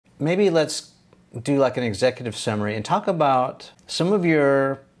maybe let's do like an executive summary and talk about some of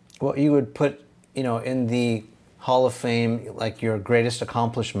your, what you would put, in the Hall of Fame, like your greatest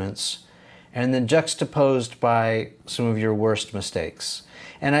accomplishments, and then juxtaposed by some of your worst mistakes.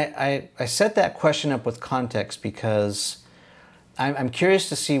 And I set that question up with context because I'm curious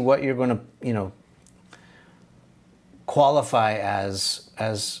to see what you're going to, qualify as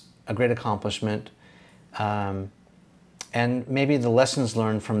a great accomplishment, and maybe the lessons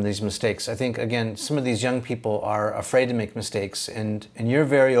learned from these mistakes. I think, again, some of these young people are afraid to make mistakes, and you're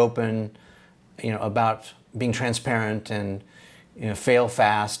very open, about being transparent and, fail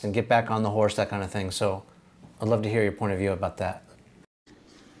fast and get back on the horse, that kind of thing. So I'd love to hear your point of view about that.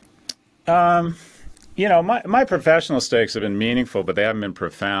 My professional mistakes have been meaningful, but they haven't been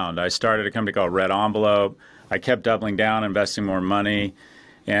profound. I started a company called Red Envelope. I kept doubling down, investing more money,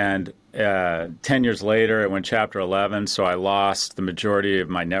 and 10 years later, it went Chapter 11, so I lost the majority of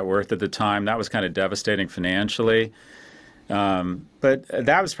my net worth at the time. That was kind of devastating financially. But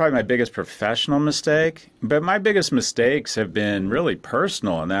that was probably my biggest professional mistake. But my biggest mistakes have been really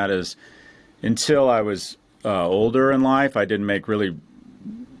personal, and that is until I was older in life, I didn't make really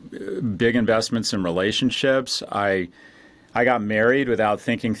big investments in relationships. I got married without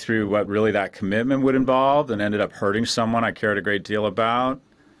thinking through what really that commitment would involve and ended up hurting someone I cared a great deal about.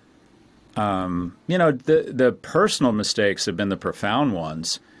 The personal mistakes have been the profound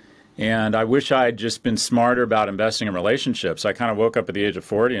ones. And I wish I had just been smarter about investing in relationships. I kind of woke up at the age of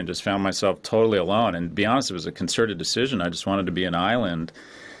 40 and just found myself totally alone. And to be honest, it was a concerted decision. I just wanted to be an island.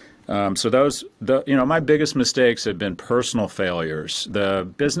 My biggest mistakes have been personal failures. The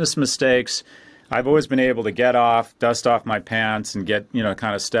business mistakes, I've always been able to dust off my pants and get,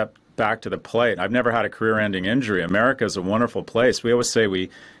 kind of step back to the plate. I've never had a career-ending injury. America is a wonderful place. We always say we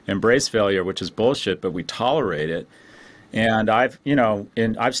embrace failure, which is bullshit, but we tolerate it. And I've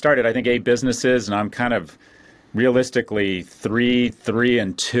started, I think, 8 businesses, and I'm kind of realistically 3,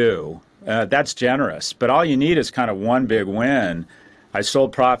 and 2. That's generous, but all you need is kind of one big win. I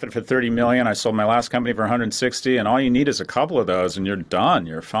sold Profit for $30 million. I sold my last company for 160, and all you need is a couple of those, and you're done.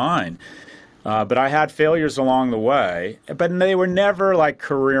 You're fine. But I had failures along the way, but they were never like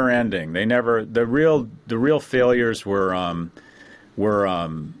career-ending. They never. The real failures were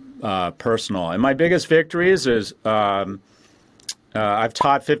personal. And my biggest victories is I've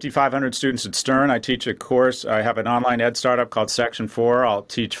taught 5,500 students at Stern. I teach a course. I have an online ed startup called Section 4. I'll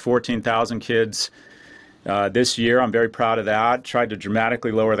teach 14,000 kids this year. I'm very proud of that. Tried to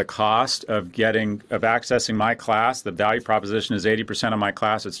dramatically lower the cost of accessing my class. The value proposition is 80% of my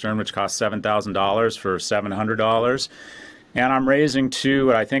class at Stern, which costs $7,000 for $700. And I'm raising 2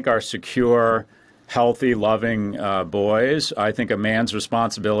 what I think are secure, healthy, loving boys. I think a man's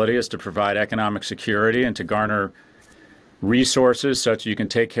responsibility is to provide economic security and to garner resources such that you can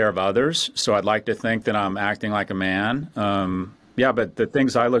take care of others. So I'd like to think that I'm acting like a man. But the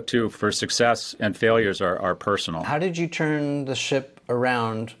things I look to for success and failures are personal. How did you turn the ship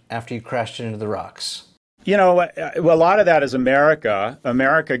around after you crashed into the rocks? A lot of that is America.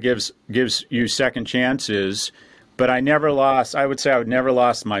 America gives you second chances. But I never lost, I would say I never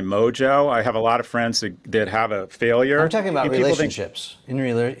lost my mojo. I have a lot of friends that have a failure. I'm talking about relationships, in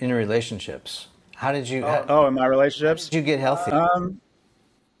relationships. How did you... in my relationships? How did you get healthy?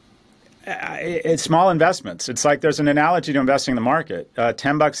 It's small investments. It's like there's an analogy to investing in the market.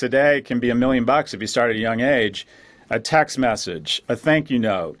 $10 a day can be $1 million if you start at a young age. A text message, a thank you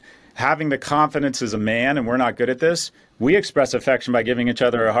note, having the confidence as a man, and we're not good at this. We express affection by giving each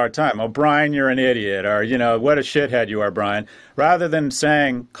other a hard time. Oh, Brian, you're an idiot. Or, what a shithead you are, Brian. Rather than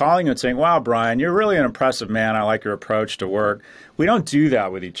calling you and saying, wow, Brian, you're really an impressive man. I like your approach to work. We don't do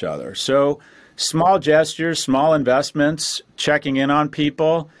that with each other. So small gestures, small investments, checking in on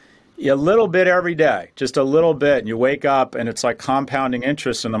people, a little bit every day, just a little bit. And you wake up and it's like compounding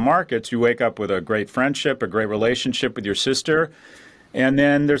interest in the markets. You wake up with a great friendship, a great relationship with your sister. And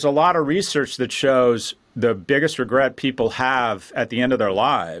then there's a lot of research that shows the biggest regret people have at the end of their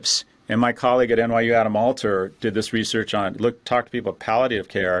lives. And my colleague at NYU, Adam Alter, did this research on, talked to people about palliative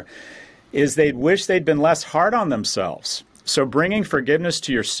care, is they wish they'd been less hard on themselves. So bringing forgiveness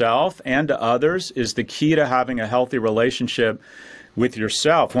to yourself and to others is the key to having a healthy relationship with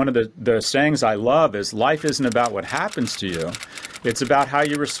yourself. One of the sayings I love is life isn't about what happens to you. It's about how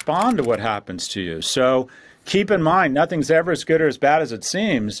you respond to what happens to you. So keep in mind, nothing's ever as good or as bad as it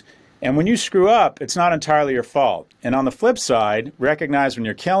seems. And when you screw up, it's not entirely your fault. And on the flip side, recognize when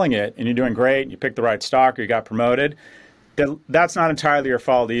you're killing it and you're doing great, and you picked the right stock or you got promoted, that's not entirely your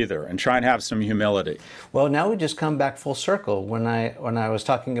fault either. And try and have some humility. Well, now we just come back full circle. When I was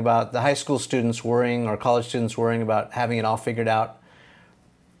talking about the high school students worrying or college students worrying about having it all figured out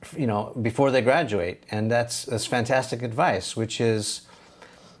you know, before they graduate. And that's fantastic advice, which is,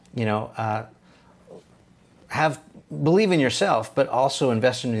 you know, believe in yourself, but also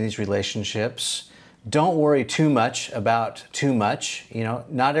invest in these relationships. Don't worry too much about too much. You know,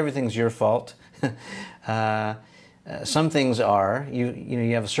 not everything's your fault. Some things are. You know,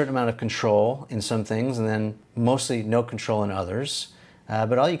 you have a certain amount of control in some things, and then mostly no control in others.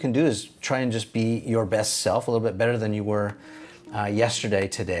 But all you can do is try and just be your best self, a little bit better than you were yesterday,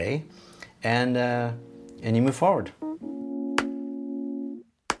 today, and you move forward.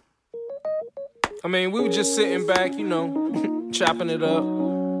 I mean, we were just sitting back, you know, chopping it up,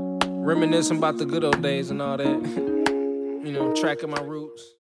 reminiscing about the good old days and all that, you know, tracking my roots.